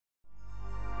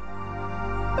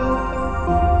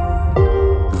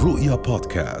رؤيا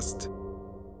بودكاست.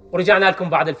 ورجعنا لكم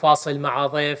بعد الفاصل مع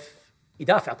ضيف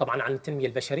يدافع طبعا عن التنمية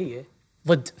البشرية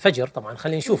ضد فجر. طبعا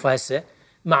خلينا نشوفه هسه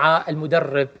مع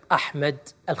المدرب أحمد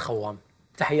الخوام.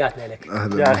 تحياتنا لك.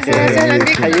 أهلا بك.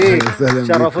 حييك،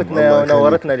 شرفتنا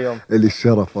ونورتنا اليوم. اللي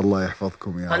الشرف، الله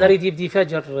يحفظكم يا أنا أريد يبدي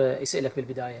فجر يسألك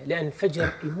بالبداية، لأن فجر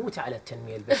يموت على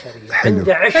التنمية البشرية.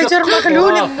 عنده عشق فجر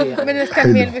مغلول من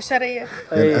التنمية البشرية.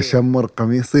 يعني أشمر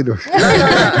قميصي له.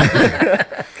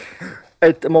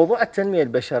 موضوع التنمية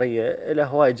البشرية له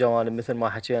هواي جوانب مثل ما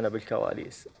حكينا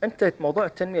بالكواليس. أنت موضوع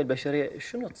التنمية البشرية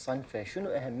شنو تصنفه؟ شنو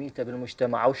أهميته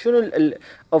بالمجتمع؟ وشنو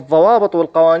الضوابط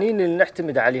والقوانين اللي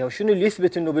نعتمد عليها؟ وشنو اللي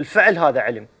يثبت أنه بالفعل هذا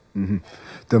علم؟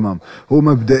 تمام. هو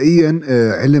مبدئيا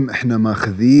علم احنا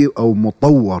ماخذيه أو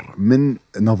مطور من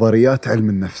نظريات علم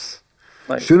النفس.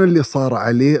 طيب. شنو اللي صار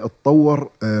عليه؟ اتطور،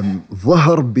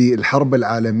 ظهر بالحرب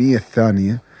العالمية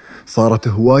الثانية. صارت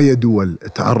هواية دول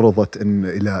تعرضت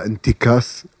إلى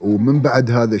انتكاس، ومن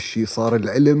بعد هذا الشيء صار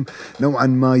العلم نوعا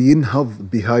ما ينهض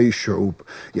بهاي الشعوب،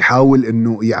 يحاول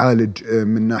إنه يعالج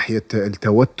من ناحية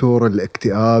التوتر،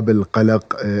 الاكتئاب،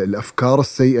 القلق، الأفكار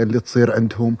السيئة اللي تصير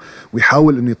عندهم،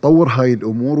 ويحاول إنه يطور هاي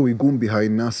الأمور ويقوم بهاي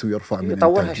الناس ويرفع من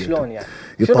إنتاجيتهم. يطورها شلون يعني؟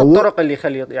 شنو الطرق اللي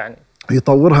يخلي يعني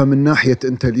يطورها؟ من ناحية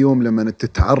أنت اليوم لما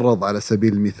تتعرض على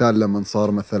سبيل المثال لما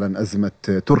صار مثلا أزمة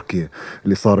تركيا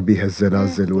اللي صار بيها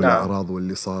الزلازل والأعراض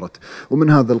واللي صارت، ومن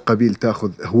هذا القبيل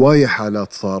تأخذ هواية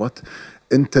حالات صارت،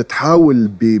 أنت تحاول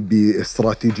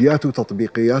باستراتيجيات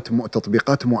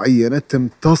وتطبيقات معينة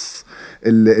تمتص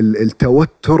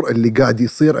التوتر اللي قاعد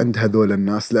يصير عند هذول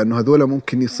الناس، لأنه هذول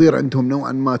ممكن يصير عندهم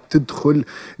نوعا ما تدخل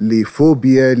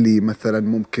لفوبيا، مثلا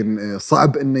ممكن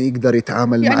صعب إنه يقدر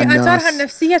يتعامل مع الناس، يعني آثارها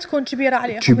النفسية تكون كبيرة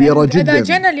عليهم. كبيرة يعني جدا. إذا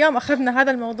جينا اليوم أخذنا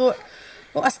هذا الموضوع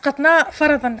وأسقطناه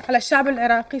فرضا على الشعب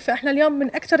العراقي، فإحنا اليوم من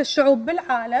أكثر الشعوب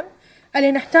بالعالم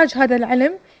اللي نحتاج هذا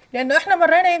العلم، لأنه إحنا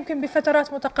مرينا يمكن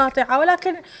بفترات متقاطعة،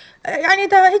 ولكن يعني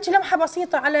إذا هيك لمحة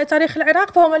بسيطة على تاريخ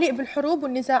العراق فهو مليء بالحروب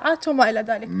والنزاعات وما إلى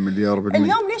ذلك. مليار بالمية.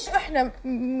 اليوم ليش إحنا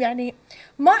يعني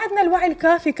ما عندنا الوعي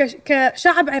الكافي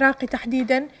كشعب عراقي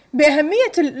تحديدا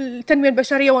بأهمية التنمية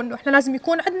البشرية، وإنه إحنا لازم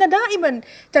يكون عندنا دائما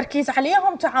تركيز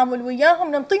عليهم، تعامل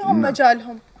وياهم، ننطيهم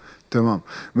مجالهم. تمام.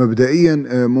 مبدئيا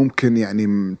ممكن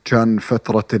يعني كان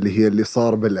فترة اللي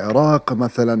صار بالعراق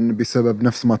مثلا بسبب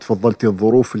نفس ما تفضلتي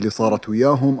الظروف اللي صارت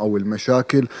وياهم أو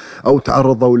المشاكل أو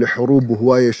تعرضوا لحروب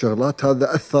وهواية شغلات،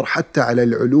 هذا أثر حتى على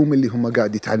العلوم اللي هم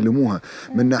قاعد يتعلموها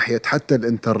من ناحية حتى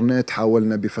الإنترنت.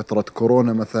 حاولنا بفترة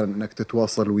كورونا مثلا أنك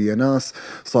تتواصل ويا ناس،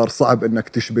 صار صعب أنك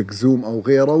تشبك زوم أو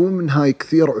غيره، ومن هاي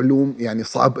كثير علوم يعني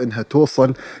صعب أنها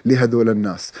توصل لهذول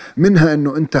الناس. منها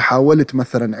أنه أنت حاولت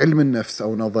مثلا علم النفس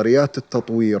أو نظريات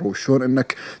التطوير وشون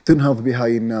انك تنهض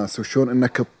بهاي الناس، وشون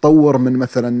انك تطور من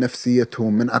مثلا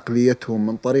نفسيتهم، من عقليتهم،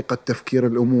 من طريقة تفكير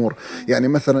الامور. يعني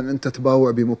مثلا انت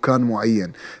تباوع بمكان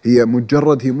معين، هي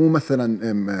مو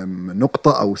مثلا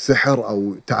نقطة او سحر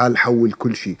او تعال حول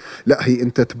كل شيء، لا، هي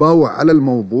انت تباوع على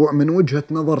الموضوع من وجهة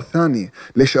نظر ثانية.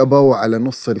 ليش اباوع على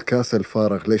نص الكاس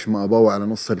الفارغ؟ ليش ما اباوع على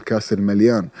نص الكاس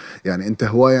المليان؟ يعني انت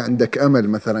هواية عندك امل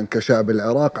مثلا كشعب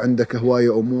العراق، عندك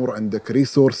هواية امور، عندك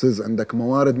ريسورسز، عندك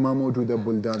موارد ما موجودة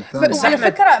ببلدان ثانية. وعلى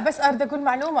فكرة بس أريد أقول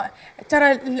معلومة،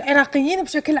 ترى العراقيين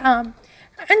بشكل عام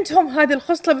عندهم هذه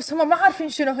الخصلة، بس هم ما عارفين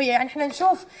شنو هي. يعني احنا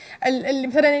نشوف اللي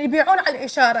مثلا اللي يبيعون على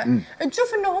الإشارة،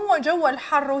 نشوف انه هو جو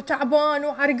الحر وتعبان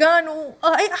وعرقان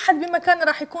اي احد بمكان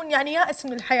راح يكون يعني يائس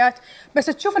من الحياة، بس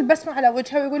تشوف البسمة على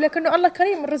وجهه ويقول لك انه الله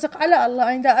كريم، الرزق على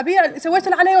الله، اذا ابيع سويت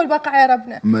اللي علي والباقي على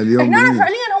ربنا. هنا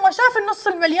فعليا هو شاف النص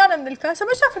المليان من الكاسة،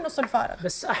 ما شاف النص الفارغ.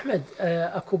 بس أحمد،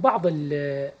 اكو بعض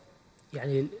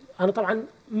يعني أنا طبعا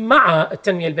مع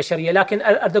التنمية البشرية، لكن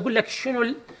أريد أقول لك شنو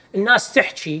الناس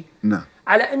تحكي. نعم.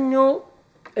 على أنه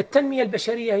التنمية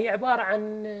البشرية هي عبارة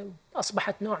عن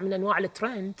أصبحت نوع من أنواع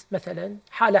الترند، مثلا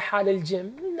حال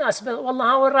الجيم، الناس والله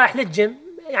ها وين رايح للجيم،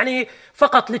 يعني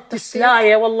فقط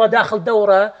للتسلاية، والله داخل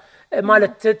دورة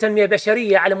مالت تنمية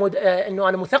بشرية على مود أنه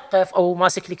أنا مثقف، أو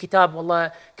ماسك لي كتاب،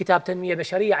 والله كتاب تنمية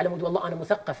بشرية على مود والله أنا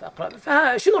مثقف أقرأ.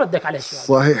 فشنو ردك على هالشيء؟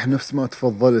 صحيح، نفس ما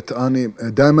تفضلت. أنا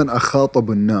دائما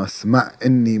أخاطب الناس مع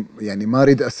أني يعني ما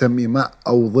أريد أسمي مع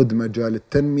أو ضد مجال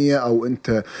التنمية أو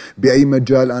أنت بأي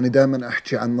مجال، أنا دائما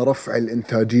أحكي عن رفع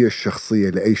الإنتاجية الشخصية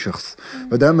لأي شخص.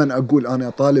 فدائما أقول أنا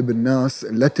أطالب الناس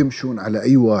لا تمشون على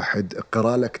أي واحد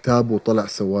قرأ له كتاب وطلع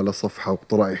سواله صفحة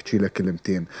وطلع يحكي له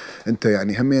كلمتين. أنت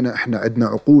يعني همينا احنا عندنا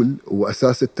عقول،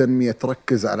 واساس التنمية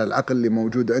تركز على العقل اللي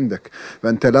موجود عندك.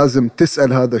 فانت لازم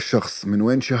تسأل هذا الشخص من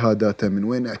وين شهاداته، من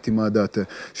وين اعتماداته،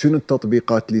 شنو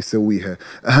التطبيقات اللي يسويها،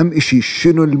 اهم اشي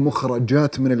شنو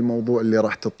المخرجات من الموضوع اللي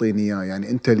راح تعطيني اياه. يعني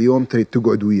انت اليوم تريد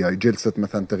تقعد وياي جلسة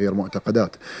مثلا تغيير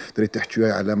معتقدات، تريد تحكي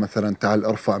وياي على مثلا تعال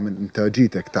ارفع من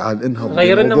انتاجيتك، تعال انهض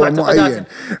بموضوع معين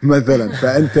مثلا.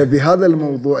 فانت بهذا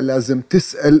الموضوع لازم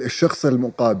تسأل الشخص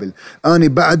المقابل، أنا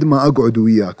بعد ما أقعد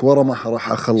وياك ورا ما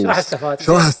راح أخلص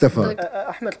شو راح أستفاد.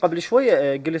 أحمد قبل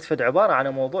شوية قلت فد عبارة عن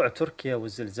موضوع تركيا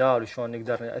والزلزال وشون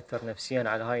نقدر نأثر نفسيا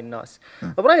على هاي الناس.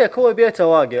 برأيك هو بيته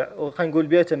واقع، وخلينا نقول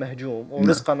بيته مهجوم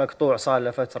ورزقه مقطوع صار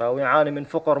له فترة ويعاني من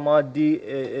فقر مادي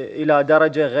إلى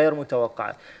درجة غير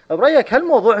متوقعة، برأيك هل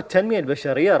موضوع التنمية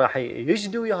البشرية راح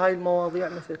يجدوا ويا هاي المواضيع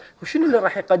مثل وشنو اللي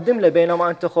راح يقدم له، بينما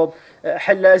أنت خب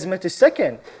حل أزمة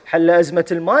السكن، حل أزمة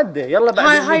المادة، يلا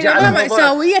بعدين نجي على موضوع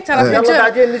مأساوية ترى. يلا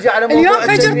بعدين نجي على موضوع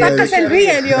اليوم فجر طاقة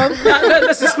سلبية اليوم.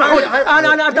 بس اسمعوا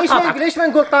أنا أتقاطعك. ليش ما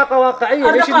نقول طاقة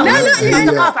واقعية؟ ليش لا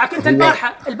أتقاطعك. أنت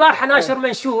البارحة ناشر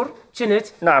منشور كنت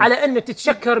على أنه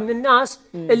تتشكر من الناس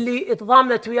اللي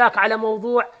تضامنت وياك على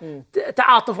موضوع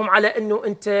تعاطفهم على أنه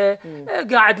أنت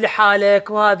قاعد لحالك،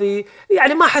 وهذه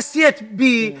يعني ما حسيت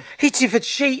هيك فد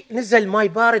شيء نزل ماي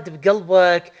بارد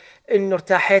بقلبك أنه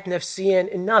ارتاحت نفسيا،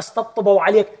 الناس طبطبوا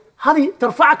عليك، هذه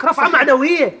ترفعك رفعة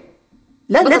معنوية.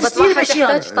 لا تستير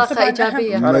بأشياء طاقة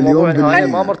إيجابية.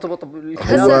 ما مرتبط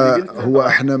هو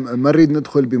احنا ما نريد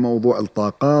ندخل بموضوع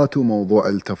الطاقات وموضوع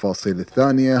التفاصيل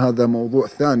الثانية، هذا موضوع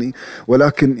ثاني.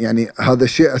 ولكن يعني هذا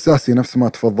الشيء أساسي نفس ما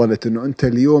تفضلت، انه انت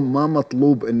اليوم ما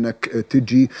مطلوب انك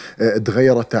تجي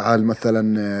تغير. تعال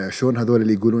مثلا شلون هذول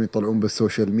اللي يقولون يطلعون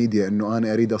بالسوشيال ميديا انه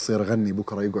انا اريد اصير غني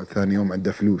بكرة يقعد ثاني يوم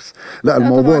عنده فلوس. لا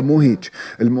الموضوع مو هيك،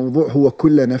 الموضوع هو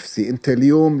كله نفسي. انت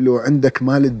اليوم لو عندك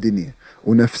مال الدنيا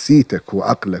ونفسيتك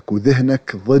وعقلك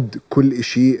وذهنك ضد كل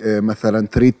إشي، مثلا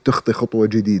تريد تخطي خطوة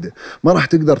جديدة، ما راح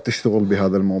تقدر تشتغل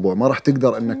بهذا الموضوع، ما راح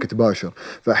تقدر أنك تباشر.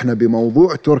 فإحنا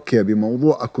بموضوع تركيا،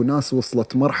 بموضوع أكو ناس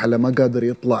وصلت مرحلة ما قادر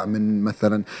يطلع من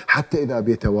مثلا حتى إذا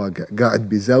بيته واقع قاعد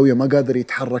بزاوية ما قادر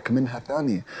يتحرك منها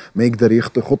ثانية، ما يقدر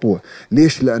يخطي خطوة.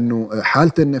 ليش؟ لأنه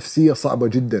حالته النفسية صعبة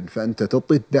جدا. فأنت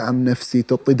تعطي دعم نفسي،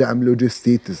 تعطي دعم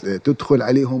لوجستي، تدخل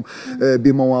عليهم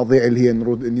بمواضيع اللي هي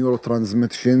نيورو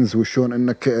ترانسميشنز وشون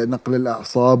انك نقل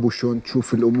الاعصاب وشون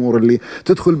تشوف الامور اللي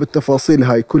تدخل بالتفاصيل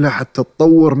هاي كلها حتى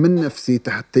تطور من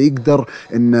نفسيته حتى يقدر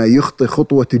انه يخطي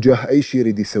خطوه تجاه اي شيء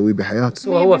يريد يسويه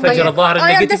بحياته. وهو فجر الظاهر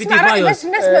النيجاتيفيتي بايوس.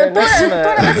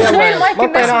 ما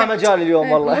طينا مجال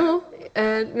اليوم والله.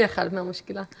 ما يخالف، ما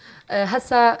مشكلة.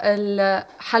 هسا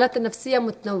الحالات النفسية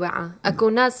متنوعة، اكو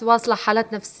ناس واصلة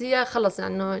حالات نفسية خلص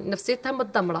يعني نفسيتها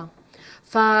متدمرة.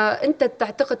 فأنت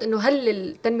تعتقد أنه هل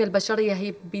التنمية البشرية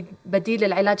هي بديل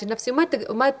العلاج النفسي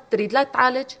وما تريد لا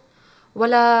تعالج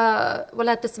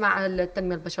ولا تسمع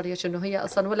التنمية البشرية شنو هي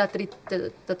أصلا، ولا تريد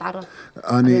تتعرف؟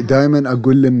 أنا دائما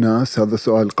أقول للناس، هذا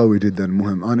سؤال قوي جدا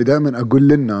مهم، أنا دائما أقول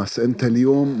للناس أنت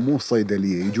اليوم مو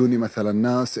صيدلية. يجوني مثلا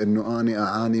ناس أنه أنا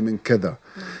أعاني من كذا،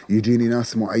 يجيني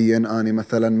ناس معين أنا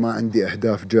مثلا ما عندي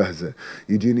أهداف جاهزة،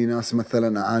 يجيني ناس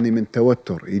مثلا أعاني من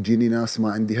توتر، يجيني ناس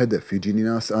ما عندي هدف، يجيني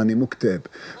ناس أنا مكتئب.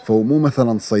 فهو مو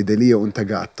مثلا صيدلية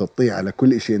وأنت قاعد تطيع على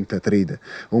كل شيء أنت تريده،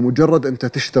 هو مجرد أنت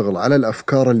تشتغل على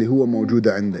الأفكار اللي هو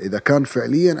موجودة عنده. إذا كان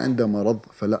فعليا عنده مرض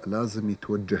فلا لازم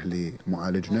يتوجه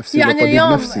لمعالج نفسي يعني وطبيب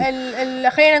اليوم نفسي.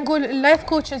 خلينا نقول اللايف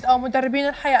كوتشز أو مدربين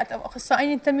الحياة أو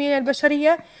أخصائيين التنمية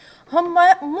البشرية هم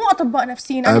مو أطباء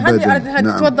نفسيين. هذه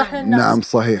أريد توضح للناس. نعم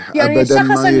صحيح. يعني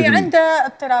الشخص اللي عنده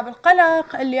اضطراب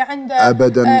القلق، اللي عنده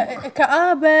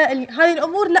كآبة، هذه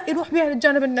الأمور لا يروح بها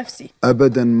للجانب النفسي.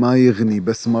 أبدا ما يغني.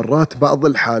 بس مرات بعض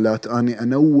الحالات أنا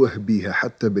أنوه بيها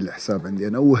حتى بالحساب عندي،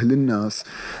 أنوه للناس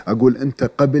أقول أنت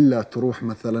قبل لا تروح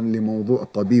مثلا لموضوع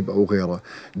طبيب أو غيره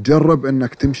جرب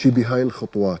أنك تمشي بهاي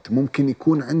الخطوات. ممكن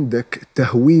يكون عندك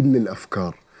تهويل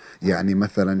للأفكار. يعني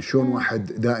مثلا شون واحد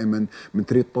دائما من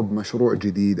تريد طب مشروع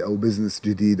جديد أو بزنس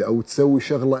جديد أو تسوي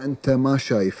شغلة أنت ما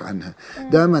شايف عنها،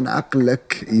 دائما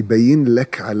عقلك يبين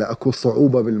لك على أكو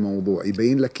صعوبة بالموضوع،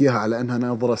 يبين لك إياها على أنها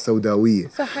نظرة سوداوية.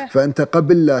 صحيح. فأنت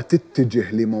قبل لا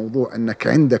تتجه لموضوع أنك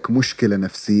عندك مشكلة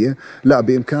نفسية لا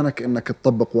بإمكانك أنك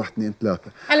تطبق 1 2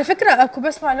 3. على فكرة أكو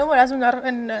بس معلومة لازم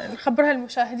نخبرها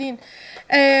للمشاهدين.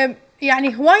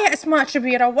 يعني هواية أسماء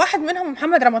كبيرة، واحد منهم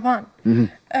محمد رمضان.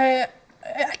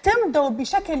 اعتمدوا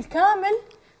بشكل كامل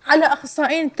على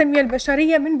أخصائيين التنمية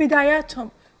البشرية من بداياتهم،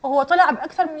 وهو طلع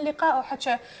بأكثر من لقاء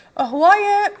وحكى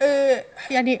هواية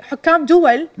يعني حكام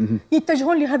دول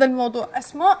يتجهون لهذا الموضوع.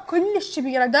 أسماء كلش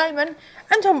كبيرة دائما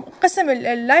عندهم قسم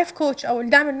اللايف كوتش أو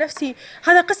الدعم النفسي،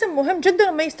 هذا قسم مهم جدا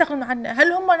وما يستغنون عنه.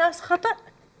 هل هم ناس خطأ؟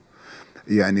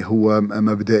 يعني هو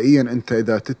مبدئيا أنت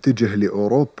إذا تتجه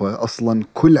لأوروبا أصلا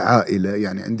كل عائلة،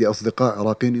 يعني عندي أصدقاء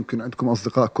عراقيين، يمكن عندكم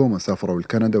أصدقاء كوما سافروا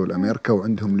لكندا والأمريكا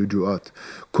وعندهم لجوءات،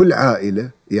 كل عائلة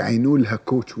يعينوا لها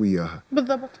كوتش وياها.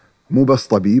 بالضبط. مو بس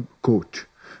طبيب،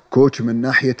 كوتش من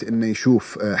ناحية إنه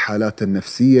يشوف حالات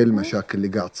النفسية، المشاكل اللي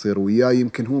قاعد تصير وياه.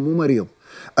 يمكن هو مو مريض،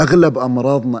 أغلب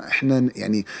أمراضنا إحنا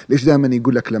يعني ليش دائما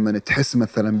يقول لك لما تحس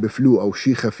مثلا بفلو أو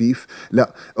شيء خفيف، لا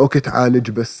أوكي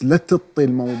تعالج، بس لا تطي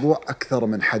الموضوع أكثر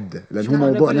من حده، لأن هو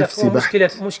موضوع نفسي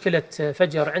بحت. مشكلة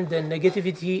فجر عنده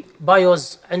النيجاتيفيتي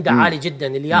بايوز عنده عالي جدا،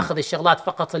 اللي ياخذ الشغلات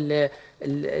فقط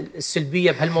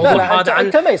السلبية بهالموضوع هذا.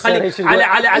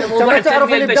 على موضوع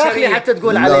التنمية البشرية حتى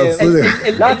تقول عليه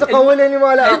لا تقولني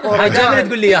ما لا أقول. رجاء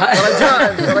تقول لي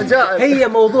إياها. رجاء. هي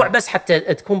موضوع بس حتى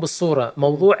تكون بالصورة.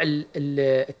 موضوع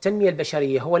التنمية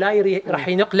البشرية هو لا راح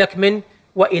ينقلك من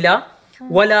وإلى،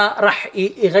 ولا راح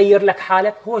يغير لك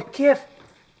حالك. هو كيف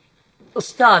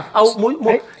أستاذ أو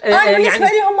أنا بالنسبة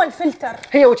لي هم الفلتر.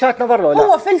 هي وجهة نظر له.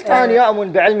 هو فلتر. أنا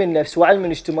أؤمن بعلم النفس وعلم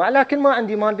الاجتماع، لكن ما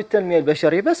عندي مال بالتنمية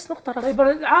البشرية، بس نقطة.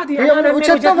 عادي. هي أنا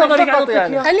وجهة نظر فقط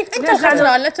يعني. خليك أنت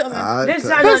الخسران، لا تؤمن. ليش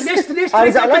زعلان؟ ليش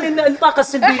تنتقل الطاقة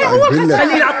السلبية؟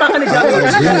 خلينا على الطاقة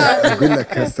الإيجابية. أقول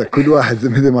لك هسه كل واحد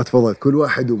مثل ما تفضل، كل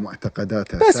واحد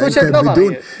ومعتقداته. بس وجهة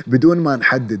نظر بدون ما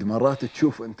نحدد. مرات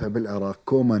تشوف أنت بالعراق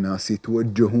كوما ناس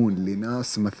يتوجهون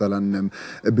لناس مثلا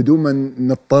بدون ما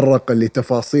نتطرق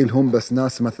لتفاصيلهم، بس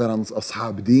ناس مثلا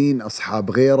أصحاب دين،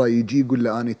 أصحاب غيره، يجي يقول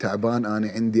له أنا تعبان،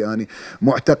 أنا عندي أنا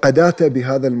معتقداته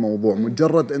بهذا الموضوع.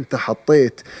 مجرد أنت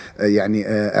حطيت يعني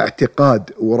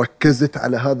اعتقاد وركزت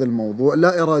على هذا الموضوع،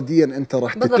 لا إراديا أنت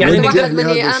راح تتوجه يعني لهذا الواحد من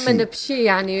الشيء. يآمن بشيء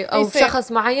يعني أو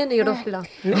شخص معين يروح له،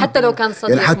 حتى لو كان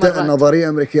صديق. يعني حتى مرات. النظرية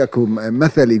الأمريكية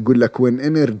مثل يقول لك when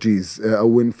energies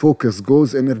أو when focus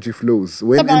goes energy flows.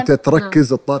 وين طبعاً. أنت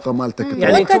تركز الطاقة مالتك.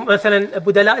 يعني أنتم مثلا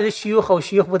بدلاء للشيوخ أو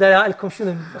الشيوخ بدلاء لكم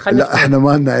شنو؟ لا احنا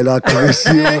ما لنا علاقة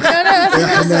بالشيوخ.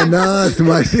 احنا ناس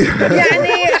ماشي.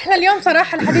 يعني احنا اليوم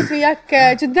صراحة الحديث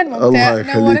وياك جدا ممتع. الله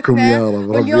يخليكم يا رب.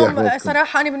 واليوم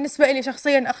صراحة أنا بالنسبة لي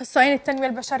شخصيا أخصائيين التنمية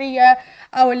البشرية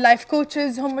أو اللايف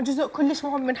كوتشز هم جزء كلش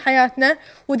مهم من حياتنا،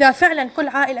 وإذا فعلا كل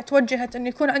عائلة توجهت إنه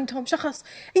يكون عندهم شخص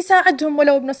يساعدهم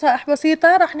ولو بنصائح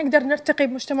بسيطة، راح نقدر نرتقي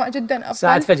بمجتمع جدا أفضل.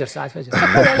 ساعة فجر.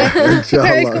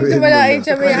 شكرا لكم زملائي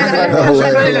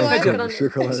جميعا.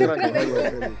 شكرا.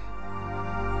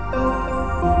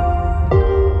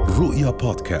 رؤيا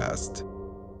بودكاست.